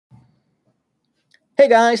Hey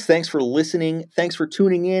guys, thanks for listening. Thanks for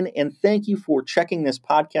tuning in. And thank you for checking this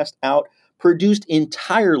podcast out, produced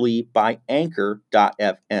entirely by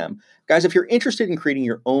Anchor.fm. Guys, if you're interested in creating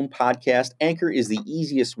your own podcast, Anchor is the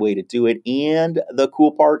easiest way to do it. And the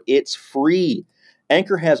cool part, it's free.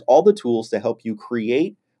 Anchor has all the tools to help you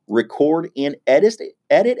create, record, and edit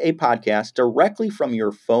a podcast directly from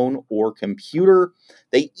your phone or computer.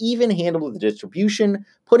 They even handle the distribution,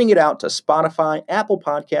 putting it out to Spotify, Apple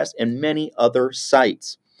Podcasts, and many other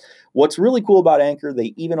sites. What's really cool about Anchor,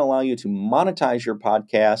 they even allow you to monetize your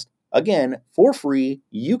podcast. Again, for free,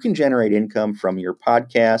 you can generate income from your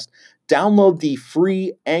podcast. Download the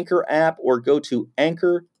free Anchor app or go to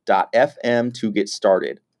anchor.fm to get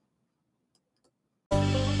started.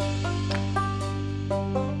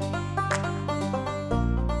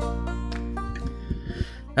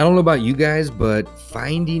 I don't know about you guys, but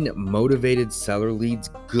finding motivated seller leads,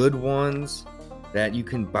 good ones that you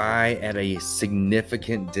can buy at a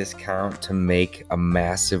significant discount to make a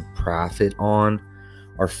massive profit on,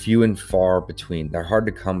 are few and far between. They're hard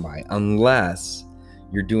to come by unless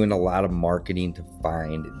you're doing a lot of marketing to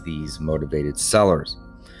find these motivated sellers.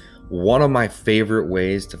 One of my favorite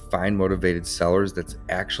ways to find motivated sellers, that's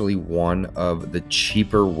actually one of the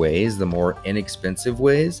cheaper ways, the more inexpensive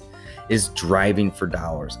ways, is driving for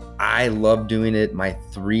dollars. I love doing it. My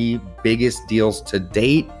 3 biggest deals to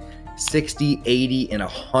date, $60,000, $80,000, and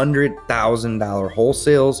 $100,000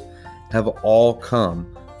 wholesales, have all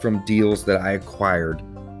come from deals that I acquired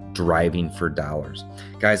driving for dollars.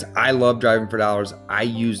 Guys, I love driving for dollars. I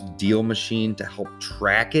use Deal Machine to help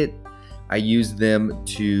track it. I use them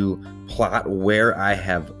to plot where I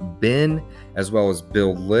have been, as well as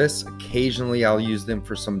build lists. Occasionally, I'll use them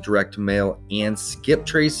for some direct mail and skip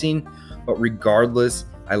tracing. But regardless,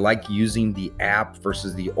 I like using the app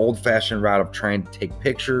versus the old-fashioned route of trying to take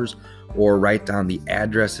pictures or write down the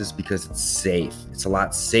addresses, because it's safe. It's a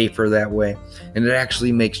lot safer that way, and it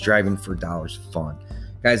actually makes driving for dollars fun.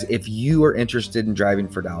 Guys, if you are interested in driving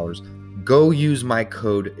for dollars, go use my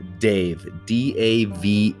code DAVE,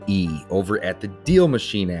 D-A-V-E, over at the Deal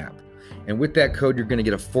Machine app. And with that code, you're going to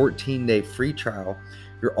get a 14-day free trial.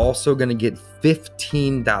 You're also going to get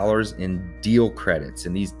 $15 in deal credits.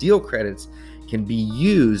 And these deal credits can be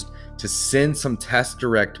used to send some test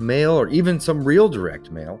direct mail, or even some real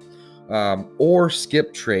direct mail, or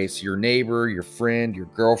skip trace your neighbor, your friend, your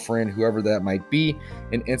girlfriend, whoever that might be,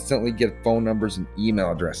 and instantly get phone numbers and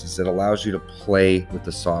email addresses. It allows you to play with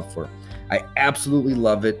the software. I absolutely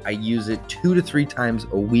love it. I use it 2 to 3 times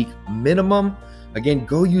a week minimum. Again,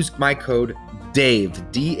 go use my code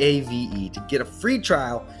DAVE, D-A-V-E, to get a free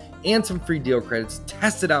trial and some free deal credits.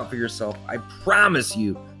 Test it out for yourself. I promise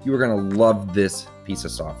you, you are going to love this piece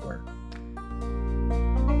of software.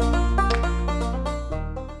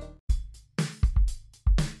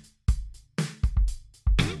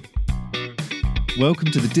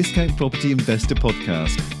 Welcome to the Discount Property Investor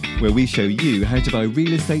Podcast, where we show you how to buy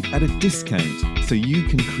real estate at a discount so you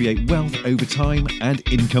can create wealth over time and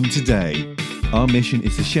income today. Our mission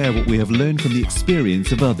is to share what we have learned from the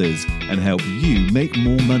experience of others and help you make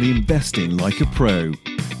more money investing like a pro.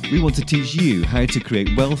 We want to teach you how to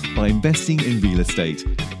create wealth by investing in real estate,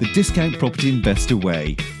 the Discount Property Investor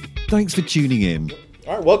way. Thanks for tuning in.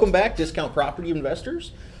 All right, welcome back, Discount Property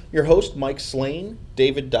Investors. Your host, Mike Slane,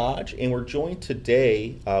 David Dodge, and we're joined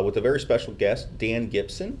today with a very special guest, Dan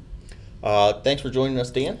Gibson. Thanks for joining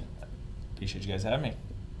us, Dan. Appreciate you guys having me.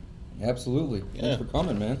 Absolutely. Thanks for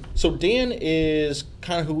coming, man. So Dan is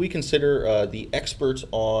kind of who we consider the experts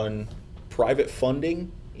on private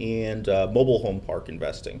funding and mobile home park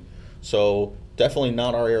investing. So definitely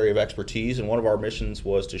not our area of expertise, and one of our missions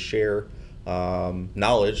was to share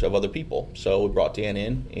knowledge of other people. So we brought Dan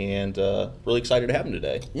in, and really excited to have him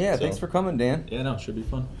today. Yeah, thanks for coming, Dan. Yeah, no, it should be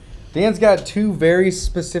fun. Dan's got 2 very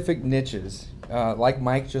specific niches, like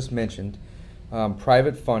Mike just mentioned.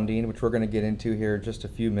 Private funding, which we're going to get into here in just a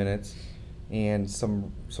few minutes, and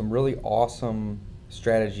some really awesome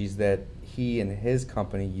strategies that he and his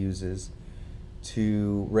company uses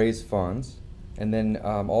to raise funds. And then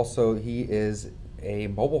also he is a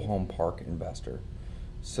mobile home park investor.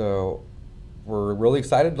 So we're really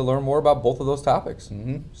excited to learn more about both of those topics.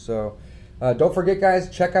 Mm-hmm. So don't forget, guys,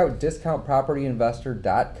 check out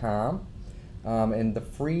discountpropertyinvestor.com. And the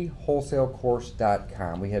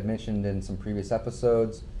freewholesalecourse.com. We had mentioned in some previous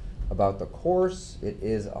episodes about the course. It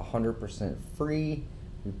is 100% free.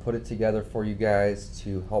 We put it together for you guys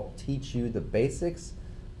to help teach you the basics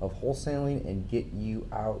of wholesaling and get you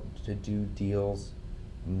out to do deals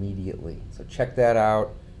immediately. So check that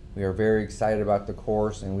out. We are very excited about the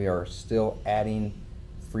course, and we are still adding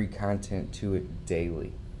free content to it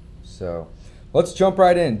daily. So Let's jump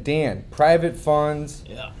right in. Dan, private funds,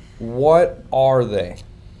 Yeah. what are they?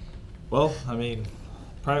 Well, I mean,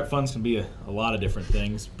 private funds can be a lot of different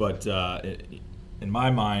things, but in my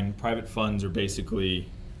mind, private funds are basically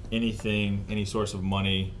any source of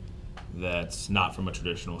money that's not from a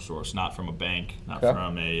traditional source, not from a bank, not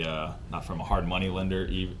from a hard money lender.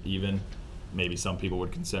 Even maybe some people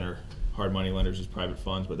would consider hard money lenders as private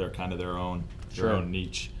funds, but they're kind of their own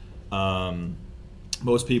niche.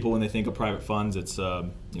 Most people, when they think of private funds, it's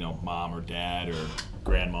mom or dad or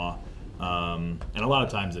grandma, and a lot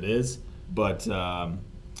of times it is. But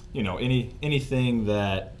anything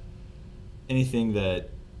that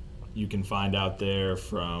you can find out there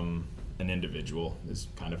from an individual is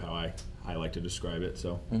kind of how I like to describe it.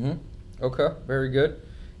 So. Okay, very good.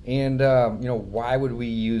 And why would we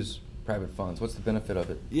use private funds? What's the benefit of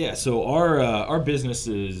it? Yeah, so our business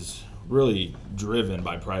is really driven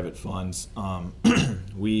by private funds.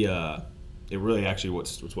 It really actually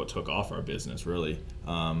was what took off our business, really,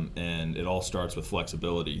 and it all starts with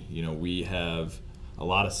flexibility. We have a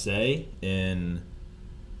lot of say in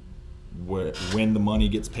when the money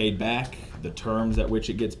gets paid back, the terms at which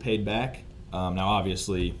it gets paid back. Now,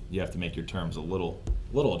 obviously, you have to make your terms a little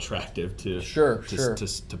attractive to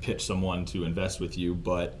pitch someone to invest with you.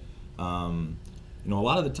 But a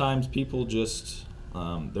lot of the times people just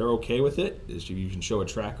they're okay with it. If you can show a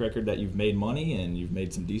track record that you've made money and you've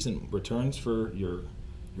made some decent returns for your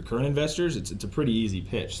current investors, it's a pretty easy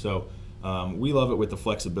pitch. So we love it with the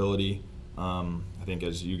flexibility. I think,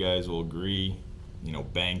 as you guys will agree,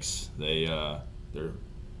 banks, their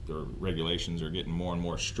regulations are getting more and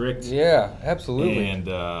more strict. Yeah, absolutely. And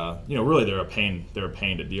really they're a pain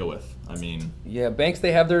to deal with. I mean, yeah, banks,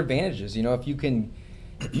 they have their advantages. If you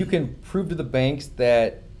can prove to the banks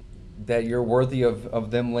that you're worthy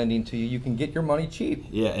of them lending to you, you can get your money cheap.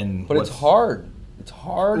 Yeah, but it's hard. It's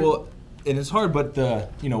hard. Well, and it's hard, but the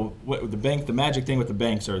magic thing with the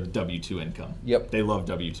banks are the W-2 income. Yep. They love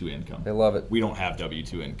W-2 income. They love it. We don't have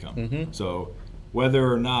W-2 income. So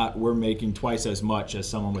whether or not we're making twice as much as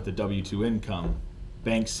someone with a W-2 income,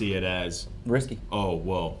 banks see it as risky. Oh,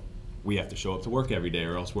 well, we have to show up to work every day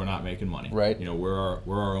or else we're not making money. Right. We're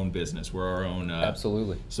our own business. We're our own.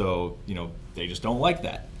 Absolutely. So, they just don't like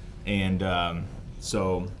that. And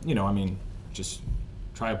just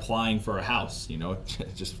try applying for a house,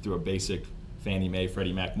 just through a basic Fannie Mae,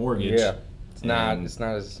 Freddie Mac mortgage. Yeah. It's not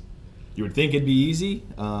as... You would think it'd be easy.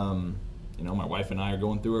 My wife and I are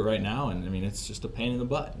going through it right now, and it's just a pain in the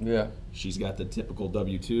butt. Yeah. She's got the typical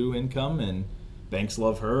W-2 income, and banks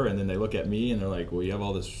love her, and then they look at me and they're like, well, you have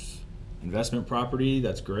all this investment property,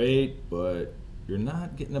 that's great, but you're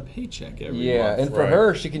not getting a paycheck every month. Yeah, and for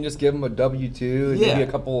her, she can just give them a W-2 and maybe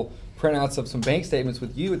a couple printouts of some bank statements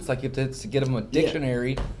with you. It's like you have to get them a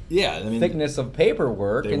dictionary thickness of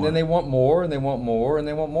paperwork, and then they want more, and they want more, and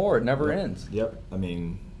they want more. It never ends. Yep.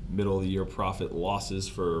 Middle of the year profit losses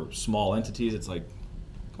for small entities, it's like,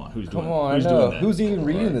 come on, who's doing that? Who's even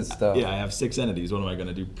reading this stuff? Yeah, I have 6 entities. What am I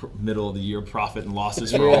going to do? Middle of the year profit and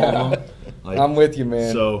losses for all of them? I'm with you,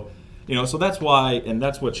 man. So, so that's why, and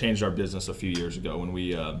that's what changed our business a few years ago when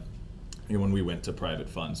we went to private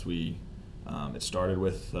funds. It started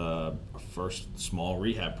with our first small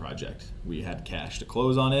rehab project. We had cash to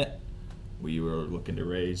close on it. We were looking to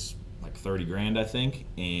raise like $30,000, I think,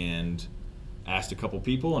 and asked a couple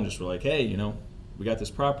people and just were like, hey, we got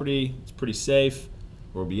this property. It's pretty safe.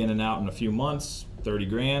 We'll be in and out in a few months.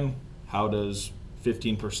 $30,000. How does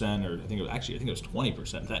 15%, or I think it was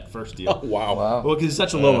 20% that first deal. Oh, wow. Well, because it's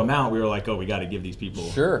such a low amount, we were like, we got to give these people,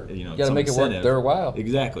 you got to make it worth their while.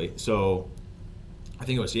 Exactly. So I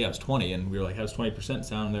think it was 20, and we were like, how does 20%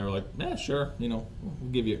 sound? And they were like, yeah, sure, we'll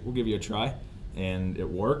give you a try, and it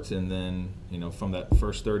worked. And then from that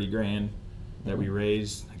first $30,000 that we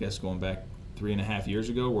raised, I guess going back 3.5 years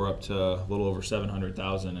ago, we're up to a little over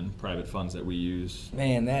 $700,000 in private funds that we use.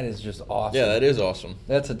 Man, that is just awesome. Yeah, that is awesome.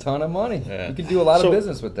 That's a ton of money. Yeah. You can do a lot of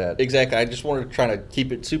business with that. Exactly. I just wanted to try to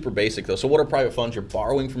keep it super basic, though. So what are private funds? You're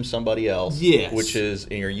borrowing from somebody else,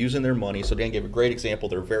 and you're using their money. So Dan gave a great example.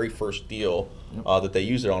 Their very first deal that they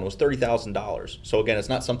used it on was $30,000. So again, it's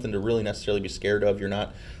not something to really necessarily be scared of. You're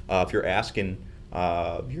not, if you're asking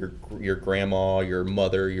your grandma, your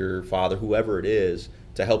mother, your father, whoever it is,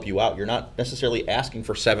 to help you out, you're not necessarily asking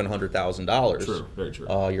for $700,000. True, very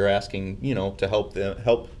true. You're asking, to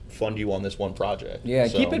help fund you on this one project. Yeah,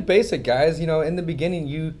 keep it basic, guys. In the beginning,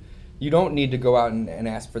 you don't need to go out and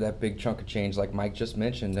ask for that big chunk of change like Mike just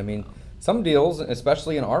mentioned. Some deals,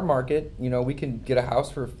 especially in our market, we can get a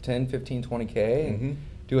house for 10, 15, 20K and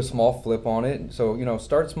do a small flip on it. So,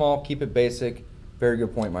 start small, keep it basic. Very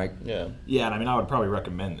good point, Mike. Yeah. Yeah, and I would probably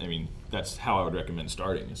recommend, that's how I would recommend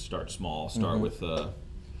starting. Is start small. Start with a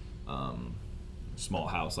small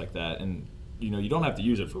house like that, and you don't have to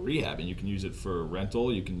use it for rehab, and you can use it for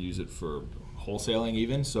rental. You can use it for wholesaling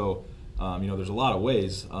even. So there's a lot of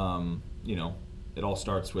ways. It all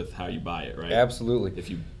starts with how you buy it, right? Absolutely. If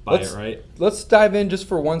you buy it right. Let's dive in just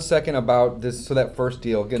for 1 second about this. So that first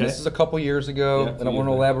deal. Again, This is a couple years ago. I don't want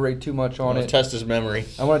to elaborate too much on it. Test his memory.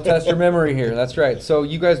 I want to test your memory here. That's right. So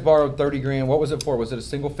you guys borrowed $30,000. What was it for? Was it a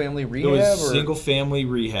single family rehab? It was single family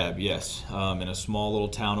rehab, yes. In a small little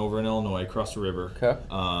town over in Illinois, across the river. Okay.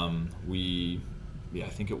 I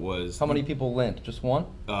think it was. How many people lent? Just one?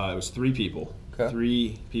 It was 3 people. Okay.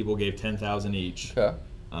 3 people gave $10,000 each. Okay.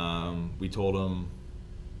 We told them,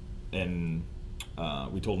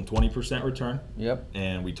 20% return. Yep.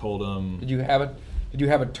 And we told them. Did you have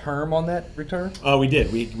a term on that return? We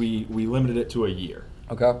did. We limited it to a year.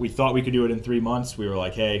 Okay. We thought we could do it in 3 months. We were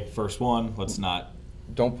like, hey, first one,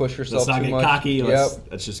 don't push yourself too much. Let's not get cocky.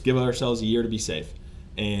 Let's just give ourselves a year to be safe.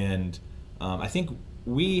 And I think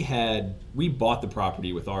we bought the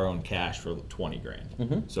property with our own cash for $20,000.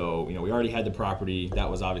 Mm-hmm. So we already had the property. That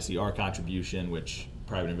was obviously our contribution, which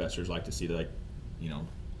private investors like to see.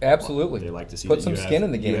 Absolutely. They like to see put some skin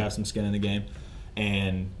in the game. You have some skin in the game,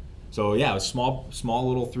 and so it was small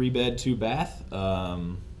little 3-bed 2-bath,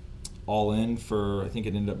 all in for I think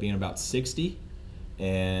it ended up being about $60,000,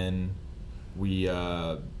 and we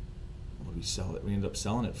what did we sell it? We ended up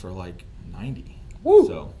selling it for like $90,000. Woo!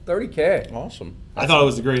 So $30,000. Awesome. I thought it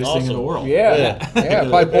was the greatest thing in the world. Yeah.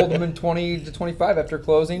 Probably pulled them in 20 to 25 after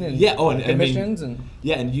closing and commissions and we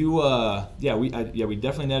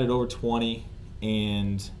definitely netted over 20,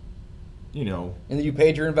 and and then you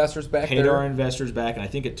paid your investors back. Our investors back, and I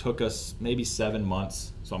think it took us maybe 7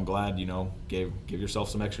 months. So I'm glad give yourself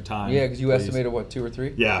some extra time. Yeah, because you estimated what, 2 or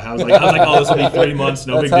 3? Yeah, I was like, oh, this will be 3 months,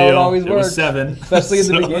 no big deal. It always works. Was 7, especially in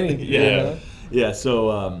the beginning. Yeah.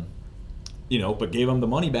 So but gave them the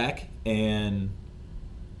money back and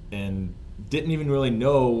didn't even really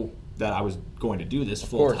know that I was going to do this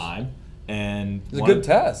full time. And it's a good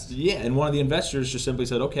test. Yeah, and one of the investors just simply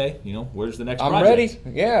said, okay, where's the next I'm project?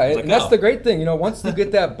 ready. Yeah, and that's the great thing. Once you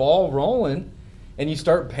get that ball rolling and you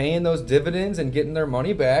start paying those dividends and getting their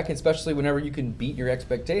money back, especially whenever you can beat your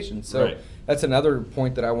expectations. So that's another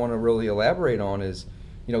point that I want to really elaborate on is,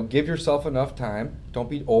 give yourself enough time. Don't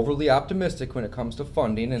be overly optimistic when it comes to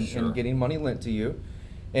funding and getting money lent to you.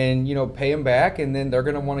 And, pay them back, and then they're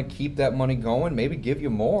going to want to keep that money going, maybe give you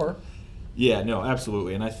more. Yeah, no,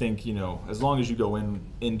 absolutely. And I think, as long as you go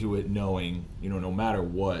into it knowing, no matter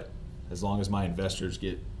what, as long as my investors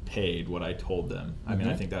get paid what I told them, I mean,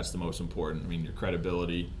 I think that's the most important. I mean, your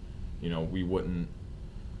credibility, we wouldn't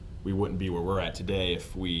be where we're at today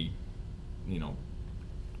if we,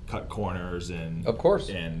 cut corners and of course.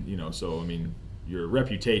 And, so, I mean, your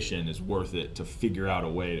reputation is worth it to figure out a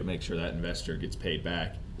way to make sure that investor gets paid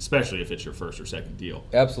back, especially if it's your first or second deal.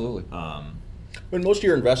 Absolutely. When most of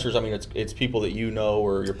your investors, I mean, it's people that you know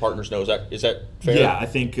or your partners know. Is that fair? Yeah, I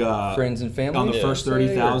think friends and family. On the first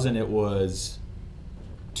 $30,000, it was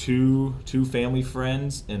two family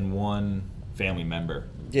friends and 1 family member.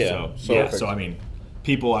 Yeah. So I mean,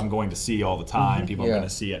 people I'm going to see all the time. People I'm going to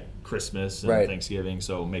see at Christmas and Thanksgiving.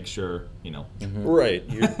 So make sure Right.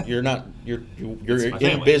 You're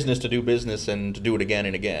in business to do business and to do it again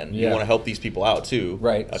and again. You want to help these people out too,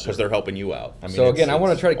 right? Because they're helping you out. I mean, so again, I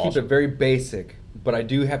want to try to keep it very basic, but I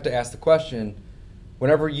do have to ask the question: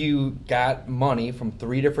 whenever you got money from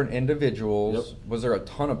 3 different individuals, was there a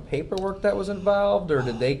ton of paperwork that was involved, or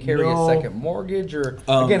did they carry a second mortgage? Or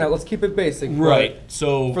again, let's keep it basic. Right.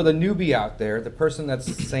 So for the newbie out there, the person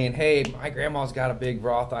that's saying, "Hey, my grandma's got a big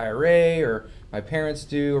Roth IRA," or my parents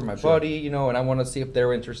do, or my buddy, and I want to see if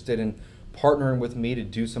they're interested in partnering with me to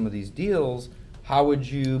do some of these deals. How would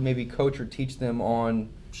you maybe coach or teach them on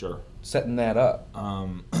setting that up?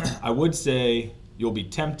 I would say you'll be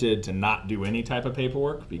tempted to not do any type of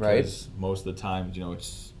paperwork because most of the time,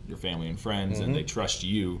 it's your family and friends and they trust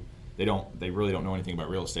you. They really don't know anything about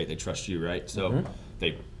real estate. They trust you, right? So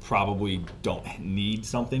they probably don't need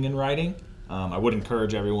something in writing. I would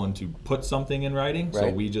encourage everyone to put something in writing. So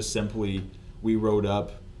we just we wrote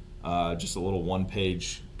up just a little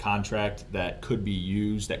 1-page contract that could be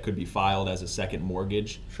used, that could be filed as a second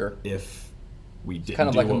mortgage. If we didn't kind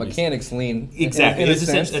of like a mechanic's lien. Exactly.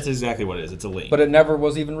 That's exactly what it is. It's a lien. But it never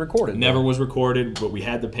was even recorded. Never was recorded, but we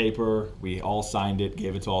had the paper. We all signed it,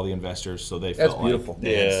 gave it to all the investors, so they felt beautiful. Like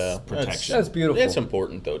they had protection. That's beautiful. That's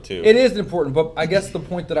important, though, too. It is important, but I guess the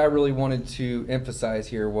point that I really wanted to emphasize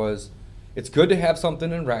here was it's good to have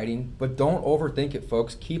something in writing, but don't overthink it,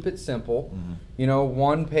 folks. Keep it simple.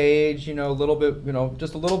 1 page, a little bit,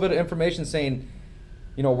 just a little bit of information saying,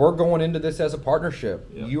 we're going into this as a partnership.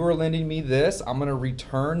 Yep. You are lending me this. I'm going to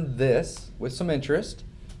return this with some interest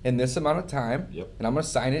in this amount of time. Yep. And I'm going to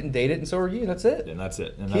sign it and date it, and so are you. That's it. And that's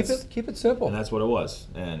it. And keep it simple. And that's what it was.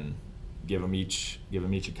 And give them each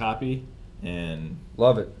a copy, and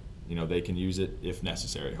love it. They can use it if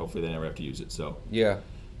necessary. Hopefully they never have to use it. So yeah.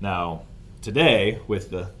 Now today with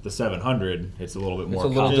the 700, it's a little bit more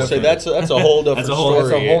complicated. Say that's a whole different story.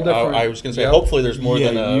 That's a whole different, I was going to say, hopefully there's more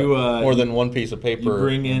than one piece of paper. You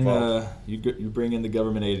bring in you bring in the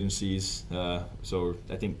government agencies. So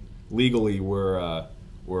I think legally we're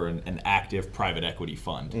an active private equity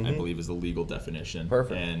fund. I believe is the legal definition.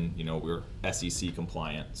 Perfect. And we're SEC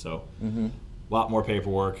compliant. So a lot more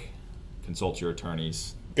paperwork. Consult your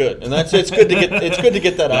attorneys. Good, and it's good to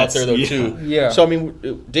get that out there though too. Yeah. So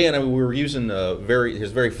Dan, we were using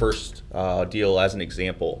his very first deal as an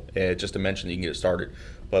example, just to mention that you can get it started.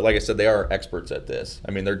 But like I said, they are experts at this.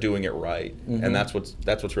 They're doing it right, and that's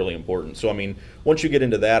what's really important. So once you get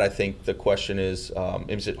into that, I think the question is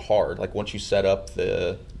it hard? Like once you set up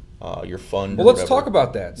your fund. Well, let's talk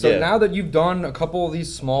about that. So now that you've done a couple of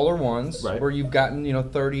these smaller ones, right, where you've gotten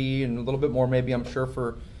 30 and a little bit more, maybe I'm sure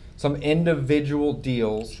for some individual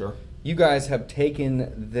deals. Sure. You guys have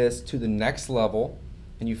taken this to the next level,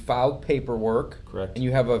 and you filed paperwork. Correct. And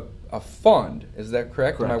you have a fund. Is that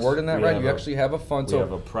correct? Correct. Am I wording that right? You actually have a fund. We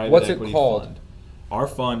have a private what's equity it called? Fund. Our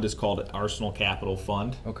fund is called Arsenal Capital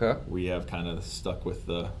Fund. Okay. We have kind of stuck with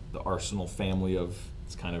the Arsenal family of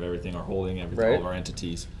it's kind of everything, our holding, everything, right, all of our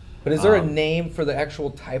entities. But is there a name for the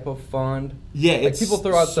actual type of fund? Yeah, like people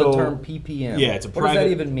throw out the term PPM. Yeah, it's a what does that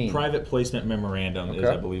even mean? Private placement memorandum is,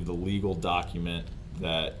 I believe, the legal document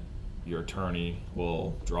that your attorney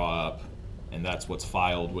will draw up, and that's what's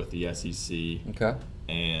filed with the SEC. Okay.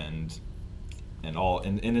 And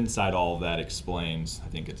inside all of that explains, I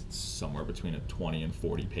think it's somewhere between a 20 and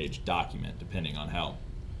 40 page document, depending on how,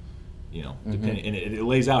 depending, and it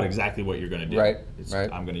lays out exactly what you're going to do. Right.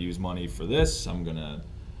 I'm going to use money for this. I'm going to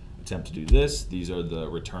attempt to do this. These are the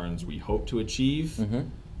returns we hope to achieve. We're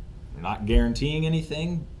not guaranteeing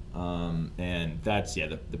anything. And that's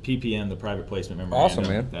the PPM, the private placement memorandum.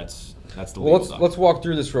 Awesome, man. That's the legal document. Let's walk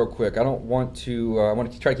through this real quick. I don't want to. I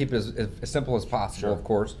want to try to keep it as simple as possible, Sure. of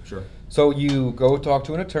course. Sure. So you go talk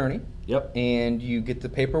to an attorney. Yep. And you get the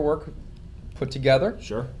paperwork put together.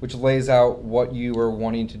 Sure. Which lays out what you are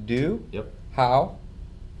wanting to do. Yep. How,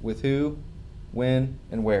 with who, when,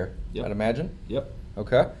 and where. Yep. I'd imagine. Yep.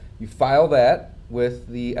 Okay. You file that with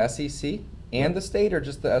the SEC and the state, or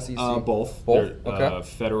just the SEC? Both. Both. Okay. Okay.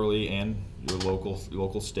 Federally and your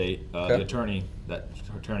local state. Okay. The attorney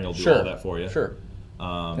will do Sure. all that for you. Sure.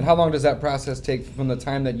 And how long does that process take from the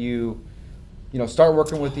time that you start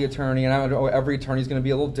working with the attorney? And I know every attorney is going to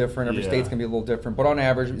be a little different. Every state's going to be a little different. But on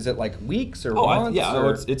average, is it like weeks or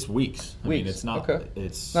months? It's weeks. I mean, it's not. Okay.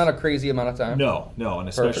 It's not a crazy amount of time. No, and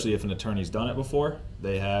especially if an attorney's done it before,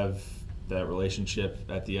 they have that relationship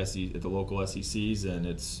at the local SECs, and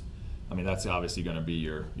that's obviously going to be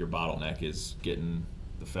your bottleneck is getting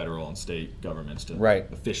the federal and state governments to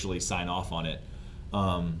officially sign off on it.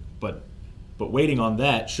 But waiting on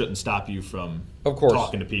that shouldn't stop you from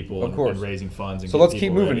talking to people and raising funds. And so let's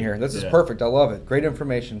keep moving here. This is perfect. I love it. Great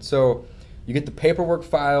information. So you get the paperwork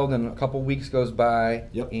filed, and a couple weeks goes by,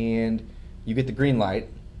 and you get the green light.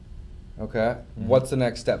 Okay. What's the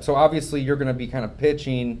next step? So obviously you're going to be kind of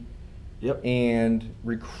pitching and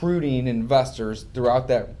recruiting investors throughout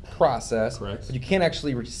that process. Correct. But you can't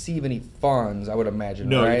actually receive any funds, I would imagine,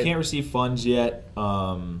 No, right? you can't receive funds yet.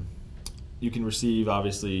 You can receive,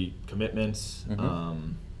 obviously, commitments,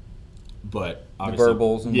 but obviously, the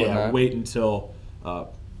verbals and whatnot. Wait until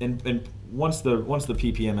and once the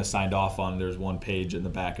PPM is signed off on, there's one page in the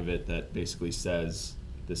back of it that basically says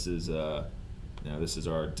this is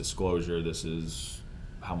our disclosure. This is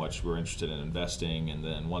how much we're interested in investing, and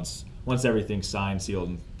then once everything's signed,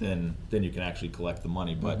 sealed, then you can actually collect the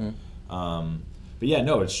money. But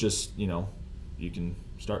it's just you can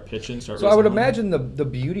start pitching. So I would imagine the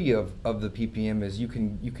beauty of the PPM is you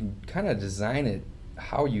can kind of design it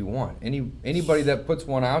how you want. Anybody that puts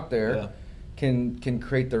one out there can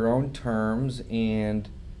create their own terms and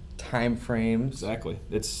time frames. Exactly.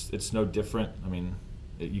 It's no different. I mean,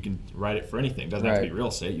 you can write it for anything. It doesn't have to be real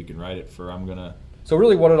estate. You can write it for So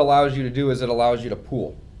really what it allows you to do is it allows you to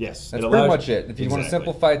pool. Yes. That's pretty much it. If you want to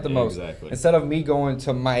simplify it the most. Exactly. Instead of me going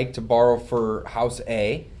to Mike to borrow for house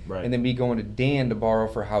A, and then me going to Dan to borrow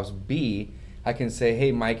for house B, I can say,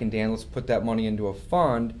 hey, Mike and Dan, let's put that money into a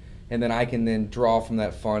fund, and then I can then draw from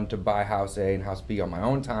that fund to buy house A and house B on my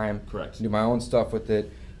own time. Correct. Do my own stuff with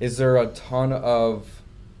it. Is there a ton of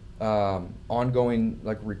ongoing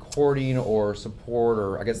like recording or support,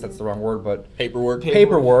 or I guess that's the wrong word, but Paperwork.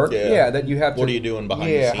 Yeah, that you have. What are you doing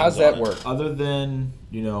behind the scenes? How's that work? Other than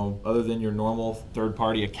your normal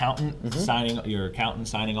third-party accountant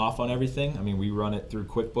signing off on everything. I mean, we run it through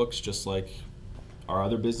QuickBooks just like our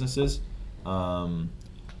other businesses.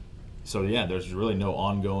 So yeah, there's really no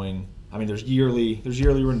ongoing. I mean, there's yearly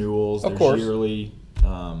renewals. Of course. There's yearly.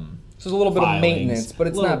 So there's a little bit of maintenance, but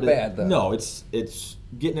it's not bad though. No, it's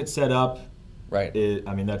getting it set up. Right.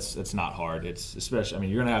 I mean, it's not hard. It's especially. I mean,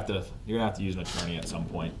 you're gonna have to use an attorney at some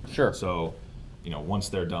point. Sure. So, once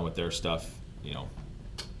they're done with their stuff,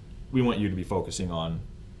 we want you to be focusing on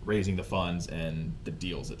raising the funds and the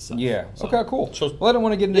deals itself. Yeah. So, Okay. Cool. So- Well, I don't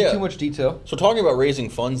want to get into too much detail. So talking about raising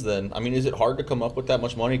funds, then, I mean, is it hard to come up with that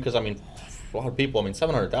much money? Because I mean, a lot of people. I mean,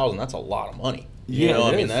 $700,000. That's a lot of money.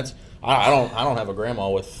 I mean, that's. I don't have a grandma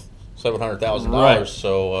with $700,000. Right.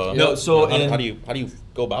 So how do you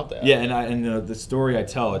go about that? Yeah, and the story I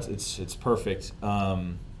tell, it's perfect.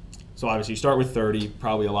 So obviously you start with 30.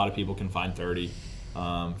 Probably a lot of people can find 30,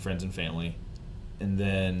 friends and family, and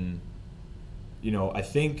then, I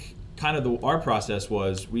think kind of our process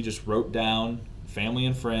was we just wrote down family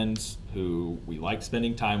and friends who we like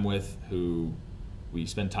spending time with, who we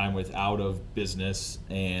spend time with out of business,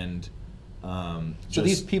 and so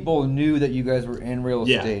these people knew that you guys were in real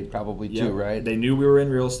estate, probably too, right? They knew we were in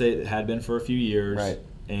real estate. It had been for a few years, right?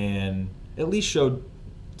 And at least showed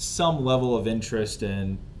some level of interest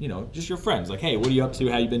in, just your friends. Like, hey, what are you up to?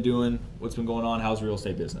 How you been doing? What's been going on? How's real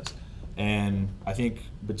estate business? And I think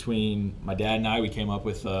between my dad and I, we came up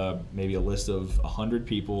with maybe a list of 100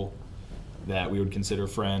 people that we would consider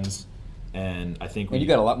friends. And I think you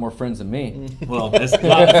got a lot more friends than me. Well, that's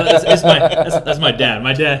my dad.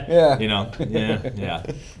 My dad, yeah.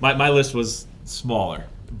 My list was smaller,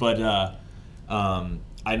 but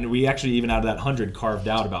we actually, even out of that 100, carved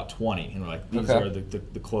out about 20, and we're like, these are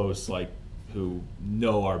the close, like, who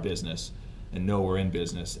know our business and know we're in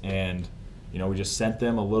business, and we just sent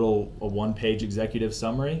them a one-page executive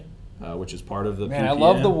summary. Which is part of the PPM. I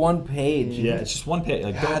love the one page. Yeah, it's just one page.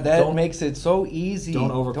 Like, that makes it so easy. Don't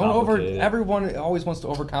overcomplicate it. Everyone always wants to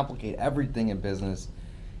overcomplicate everything in business.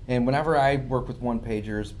 And whenever I work with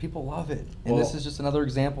one-pagers, people love it. And this is just another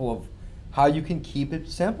example of how you can keep it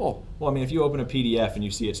simple. Well, I mean, if you open a PDF and you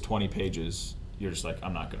see it's 20 pages, you're just like,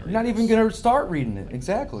 I'm not going to read it. You're not even going to start reading it.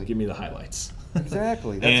 Exactly. Give me the highlights.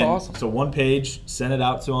 Exactly. That's awesome. So one page, send it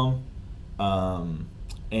out to them.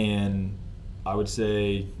 And I would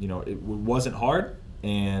say, it wasn't hard,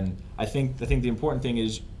 and I think the important thing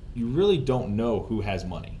is you really don't know who has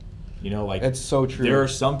money. That's so true. There are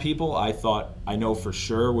some people I thought I know for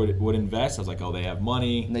sure would invest. I was like, oh, they have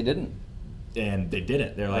money, and they didn't.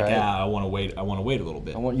 They're like, I want to wait. I want to wait a little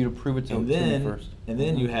bit. I want you to prove it to me first. And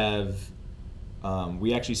then you have,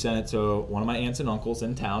 we actually sent it to one of my aunts and uncles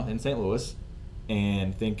in town in St. Louis,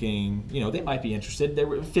 and thinking, they might be interested. They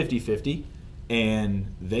were 50-50.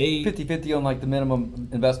 And they 50-50 on like the minimum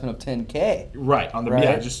investment of $10K. Right. On the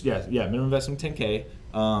minimum investment $10K.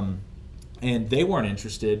 And they weren't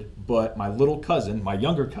interested, but my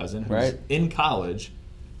younger cousin, who's in college,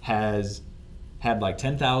 has had like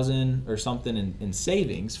 $10,000 or something in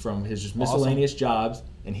savings from his just miscellaneous jobs,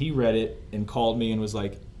 and he read it and called me and was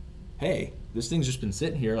like, "Hey, this thing's just been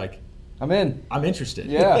sitting here, like, I'm in. I'm interested."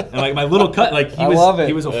 Yeah. And like my little cut, like he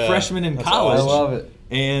was a freshman in college. I love it.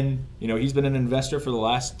 And he's been an investor for the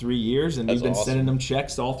last 3 years, and we've been sending him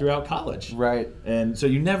checks all throughout college. Right. And so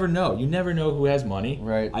you never know. You never know who has money.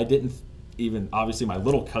 Right. I didn't even, obviously my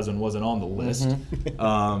little cousin wasn't on the list.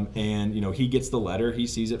 Mm-hmm. And he gets the letter. He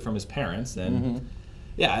sees it from his parents, and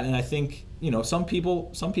and I think some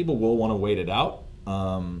people will want to wait it out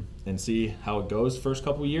and see how it goes first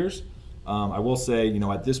couple of years. I will say,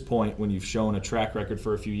 at this point, when you've shown a track record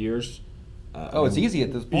for a few years. It's easy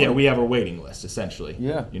at this point. Yeah, we have a waiting list, essentially.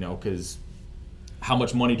 Yeah. Because how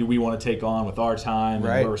much money do we want to take on with our time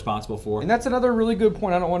and we're responsible for? And that's another really good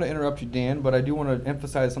point. I don't want to interrupt you, Dan, but I do want to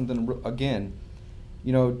emphasize something again.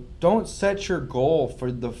 Don't set your goal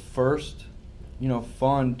for the first,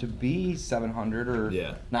 fund to be $700 or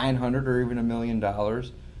 $900 or even $1 million.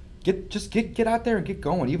 Get out there and get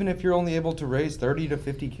going. Even if you're only able to raise $30 to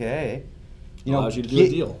 $50K. Allows you to do a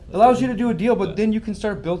deal. Allows you to do a deal, but then you can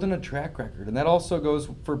start building a track record, and that also goes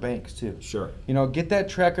for banks too. Sure. Get that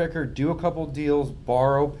track record, do a couple deals,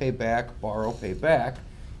 borrow, pay back,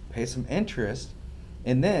 pay some interest,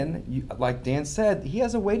 and then, like Dan said, he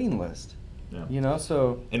has a waiting list. Yeah.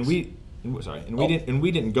 So. And we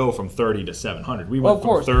didn't go from 30 to 700. We went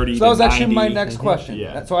from 30 to 90. So that was actually my next question.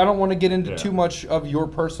 Yeah. So I don't want to get into too much of your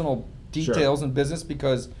personal details in business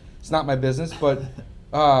because it's not my business, but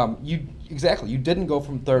exactly. You didn't go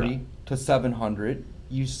from 30 to 700.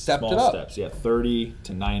 You stepped it up. Small steps, yeah. 30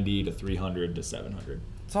 to 90 to 300 to 700.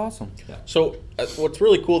 It's awesome. Yeah. So what's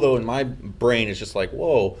really cool though in my brain is just like,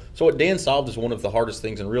 whoa. So what Dan solved is one of the hardest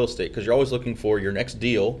things in real estate because you're always looking for your next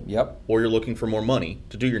deal. Yep. Or you're looking for more money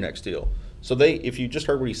to do your next deal. So if you just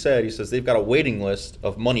heard what he says they've got a waiting list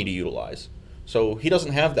of money to utilize. So he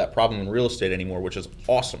doesn't have that problem in real estate anymore, which is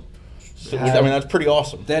awesome. So, I mean, that's pretty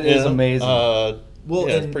awesome. That is amazing. Well,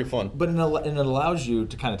 yeah, it's pretty fun. But it allows you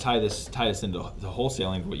to kind of tie this into the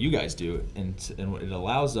wholesaling, what you guys do, and it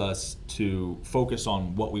allows us to focus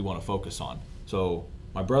on what we want to focus on. So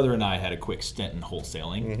my brother and I had a quick stint in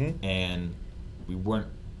wholesaling, and we weren't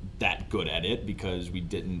that good at it because we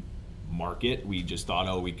didn't market. We just thought,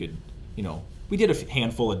 oh, we could, we did a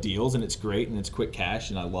handful of deals, and it's great, and it's quick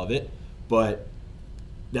cash, and I love it. But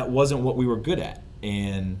that wasn't what we were good at,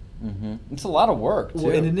 and it's a lot of work too.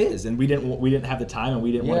 Well, and it is, and we didn't have the time, and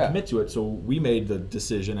we didn't want to commit to it. So we made the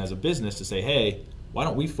decision as a business to say, hey, why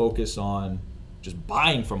don't we focus on just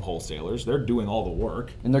buying from wholesalers? They're doing all the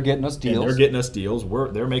work, and they're getting us deals.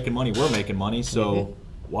 They're making money. We're making money. So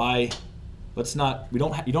why? Let's not. You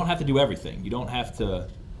don't have to do everything. You don't have to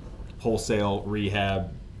wholesale,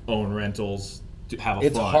 rehab, own rentals. Have a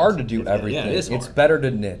it's fund. hard to do everything. Yeah, it is hard. It's better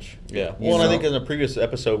to niche. Yeah. Well, and I think in the previous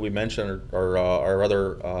episode we mentioned, or our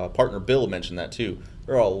other partner Bill mentioned that too.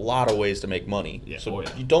 There are a lot of ways to make money. Yeah. So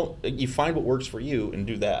you find what works for you and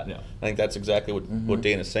do that. Yeah. I think that's exactly what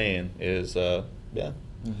Dan is saying is Yeah,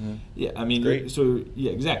 I mean,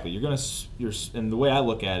 exactly. And the way I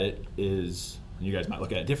look at it is, and you guys might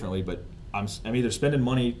look at it differently, but I'm either spending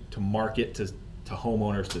money to market to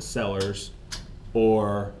homeowners, to sellers,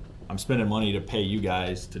 or I'm spending money to pay you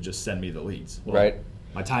guys to just send me the leads. Well, right.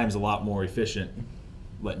 My time's a lot more efficient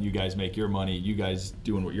letting you guys make your money, you guys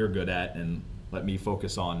doing what you're good at, and let me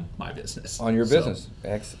focus on my business. On your business.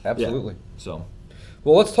 Absolutely. Yeah. So,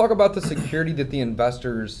 well, let's talk about the security that the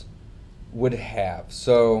investors would have.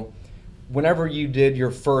 So, whenever you did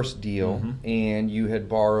your first deal and you had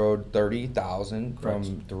borrowed $30,000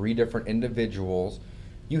 from 3 different individuals,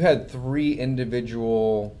 you had 3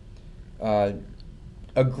 individual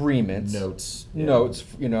agreements, notes,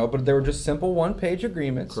 but they were just simple 1-page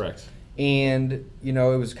agreements. Correct. And it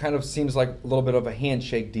was kind of seems like a little bit of a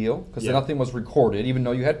handshake deal because nothing was recorded, even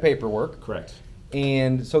though you had paperwork. Correct.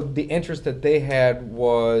 And so the interest that they had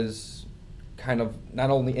was kind of not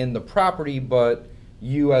only in the property, but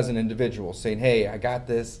you as an individual saying, "Hey, I got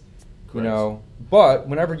this," Correct. But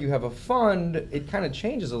whenever you have a fund, it kind of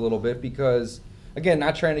changes a little bit because, again,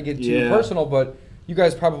 not trying to get too personal, but you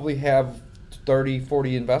guys probably have 30,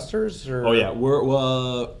 40 investors? Or? Oh, yeah.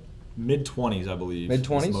 We're mid-20s, I believe.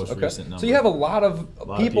 Mid-20s? Most okay. recent number. So you have a lot of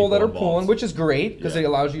people that are involved. pulling, which is great because it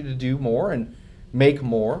allows you to do more and make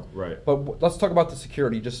more. Right. But let's talk about the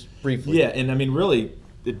security just briefly. Yeah, and I mean, really,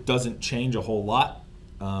 it doesn't change a whole lot.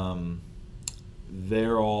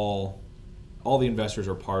 They're all the investors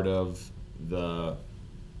are part of the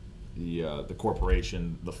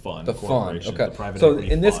corporation, the fund. The fund, okay. The private so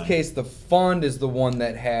equity in this fund. case, the fund is the one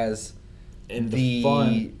that has the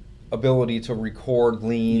fund, ability to record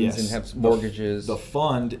liens and have mortgages. The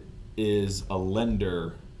fund is a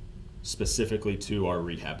lender specifically to our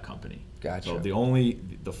rehab company. Gotcha. So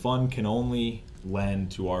the fund can only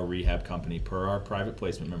lend to our rehab company per our private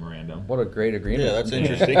placement memorandum. What a great agreement. Yeah, that's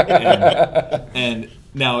interesting. and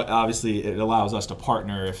now, obviously, it allows us to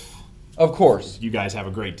partner if, of course, you guys have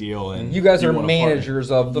a great deal and you guys are wanna managers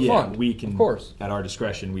partner. of the fund. We can, of course, at our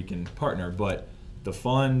discretion, we can partner. But the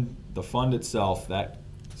fund itself,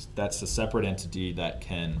 that's a separate entity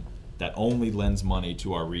that only lends money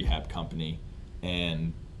to our rehab company,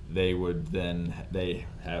 and they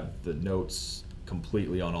have the notes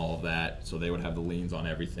completely on all of that, so they would have the liens on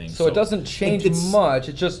everything. So it doesn't change much.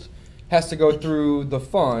 It just has to go through the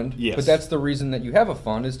fund. Yes. But that's the reason that you have a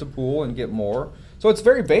fund, is to pool and get more. So it's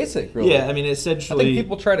very basic, really. Yeah, I mean, essentially, I think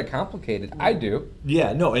people try to complicate it. I do.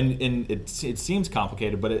 Yeah, no, and it seems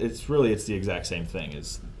complicated, but it's the exact same thing.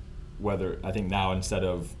 Is whether I think now instead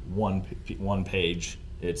of one page,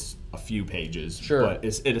 it's a few pages. Sure. But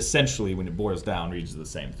it essentially, when it boils down, reads the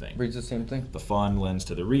same thing. Reads the same thing. The fund lends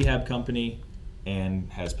to the rehab company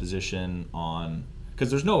and has position on, because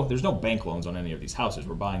there's no bank loans on any of these houses.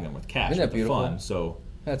 We're buying them with cash. Isn't that with the beautiful? fund, so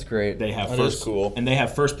that's great. they have That first is cool. and they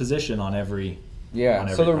have first position on every. Yeah.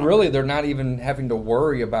 So they're not even having to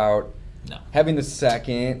worry about having the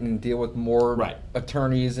second and deal with more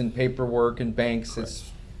attorneys and paperwork and banks. Correct.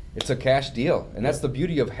 It's a cash deal, and that's the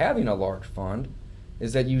beauty of having a large fund,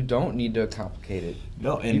 is that you don't need to complicate it.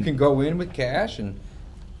 No, and you can go in with cash and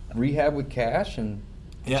rehab with cash, and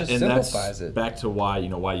Yeah, just and simplifies that's it. Back to why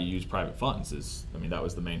you use private funds is, I mean, that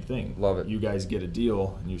was the main thing. Love it. You guys get a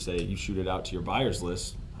deal and you shoot it out to your buyers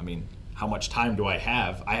list. I mean, how much time do I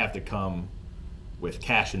have? I have to come with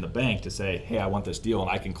cash in the bank to say, hey, I want this deal,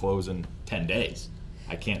 and I can close in 10 days.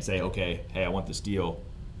 I can't say, okay, hey, I want this deal.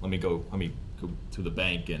 Let me go to the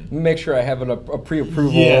bank and make sure I have a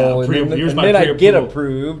pre-approval. Yeah, and then I get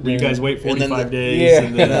approved. You guys wait 45 days. Yeah.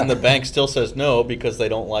 And then the bank still says no because they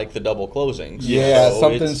don't like the double closings. Yeah, so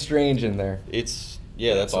something strange in there. That's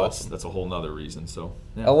awesome. That's a whole nother reason. So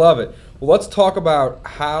I love it. Well, let's talk about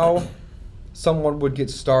how someone would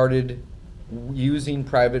get started using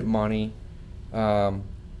private money.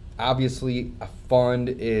 Obviously, a fund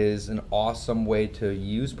is an awesome way to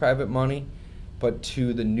use private money, but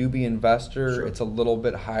to the newbie investor, it's a little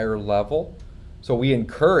bit higher level. So we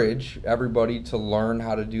encourage everybody to learn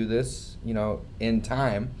how to do this, in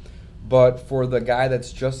time. But for the guy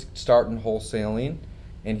that's just starting wholesaling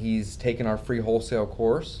and he's taking our free wholesale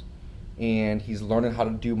course and he's learning how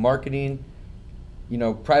to do marketing,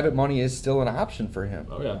 private money is still an option for him.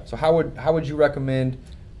 Oh yeah. So how would you recommend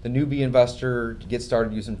the newbie investor to get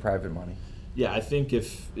started using private money? Yeah, I think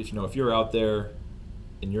if you're out there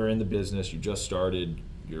and you're in the business, you just started,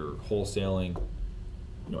 you're wholesaling,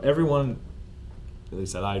 everyone, at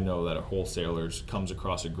least that I know that are wholesalers, comes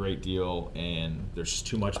across a great deal and there's just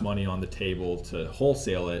too much money on the table to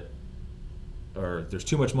wholesale it, or there's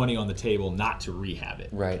too much money on the table not to rehab it.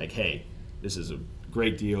 Right. Like, hey, this is a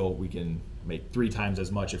great deal. We can make 3 times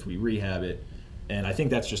as much if we rehab it. And I think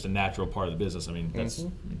that's just a natural part of the business. I mean,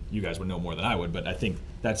 you guys would know more than I would, but I think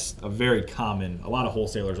that's a very common. A lot of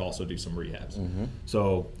wholesalers also do some rehabs.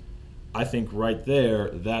 So I think right there,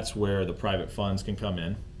 that's where the private funds can come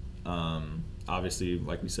in. Obviously,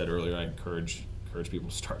 like we said earlier, I encourage people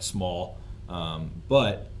to start small.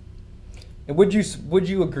 But and would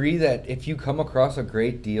you agree that if you come across a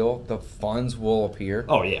great deal, the funds will appear?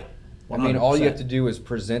 Oh yeah, 100%. I mean, all you have to do is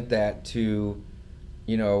present that to,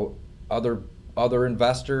 other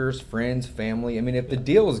investors, friends, family. I mean, if the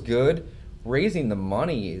deal is good, raising the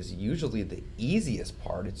money is usually the easiest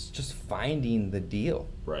part. It's just finding the deal.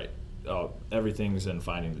 Right. Everything's in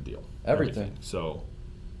finding the deal. Everything. So,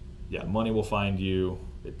 yeah, money will find you.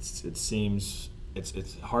 It seems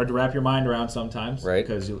it's hard to wrap your mind around sometimes, right?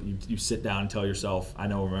 Because you sit down and tell yourself.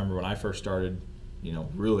 Remember when I first started,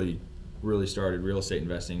 really started real estate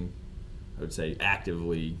investing. I would say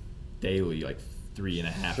actively, daily, like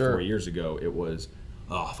 3.5, 4 years ago, it was,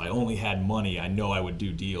 if I only had money, I know I would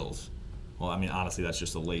do deals. Well, I mean, honestly, that's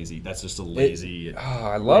just a lazy.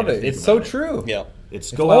 I love it. It's so true. Yeah.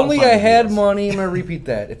 If only I had money, I'm going to repeat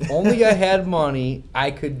that. If only I had money,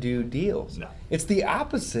 I could do deals. No. It's the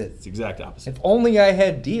opposite. It's the exact opposite. If only I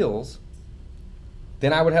had deals,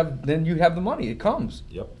 then you'd have the money. It comes.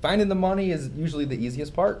 Yep. Finding the money is usually the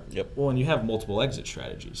easiest part. Yep. Well, and you have multiple exit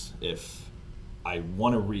strategies. If I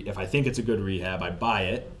want to if I think it's a good rehab, I buy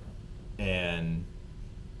it, and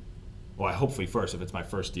hopefully first, if it's my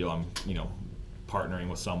first deal, I'm partnering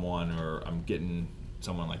with someone, or I'm getting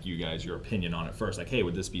someone like you guys, your opinion on it first. Like, hey,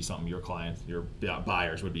 would this be something your clients, your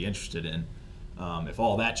buyers would be interested in? If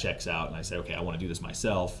all that checks out, and I say, okay, I want to do this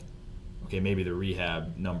myself. Okay, maybe the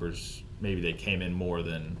rehab numbers, maybe they came in more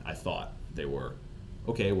than I thought they were.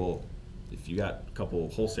 Okay, well, if you got a couple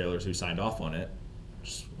wholesalers who signed off on it,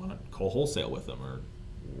 just want to co-wholesale with them or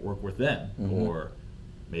work with them, or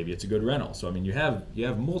maybe it's a good rental. So I mean, you have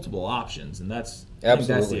multiple options, and I think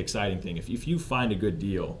that's the exciting thing. If you find a good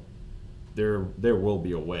deal, there will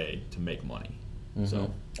be a way to make money.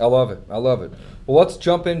 So I love it. Well, let's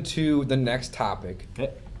jump into the next topic.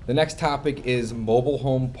 Okay. The next topic is mobile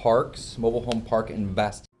home parks, mobile home park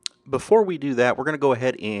investing. Before we do that, we're going to go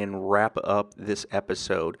ahead and wrap up this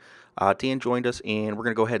episode. Dan joined us, and we're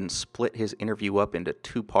going to go ahead and split his interview up into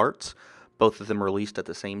 2 parts, both of them released at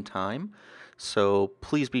the same time. So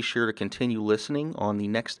please be sure to continue listening on the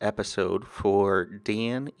next episode for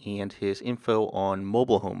Dan and his info on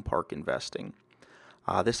mobile home park investing.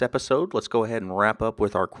 This episode, let's go ahead and wrap up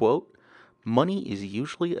with our quote: "Money is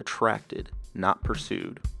usually attracted, not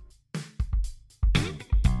pursued."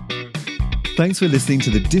 Thanks for listening to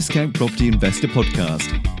the Discount Property Investor Podcast.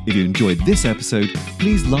 If you enjoyed this episode,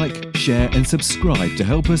 please like, share, and subscribe to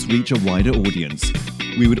help us reach a wider audience.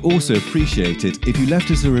 We would also appreciate it if you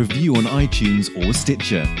left us a review on iTunes or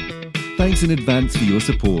Stitcher. Thanks in advance for your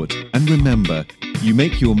support. And remember, you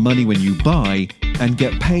make your money when you buy and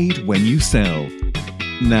get paid when you sell.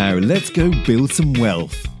 Now let's go build some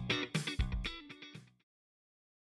wealth.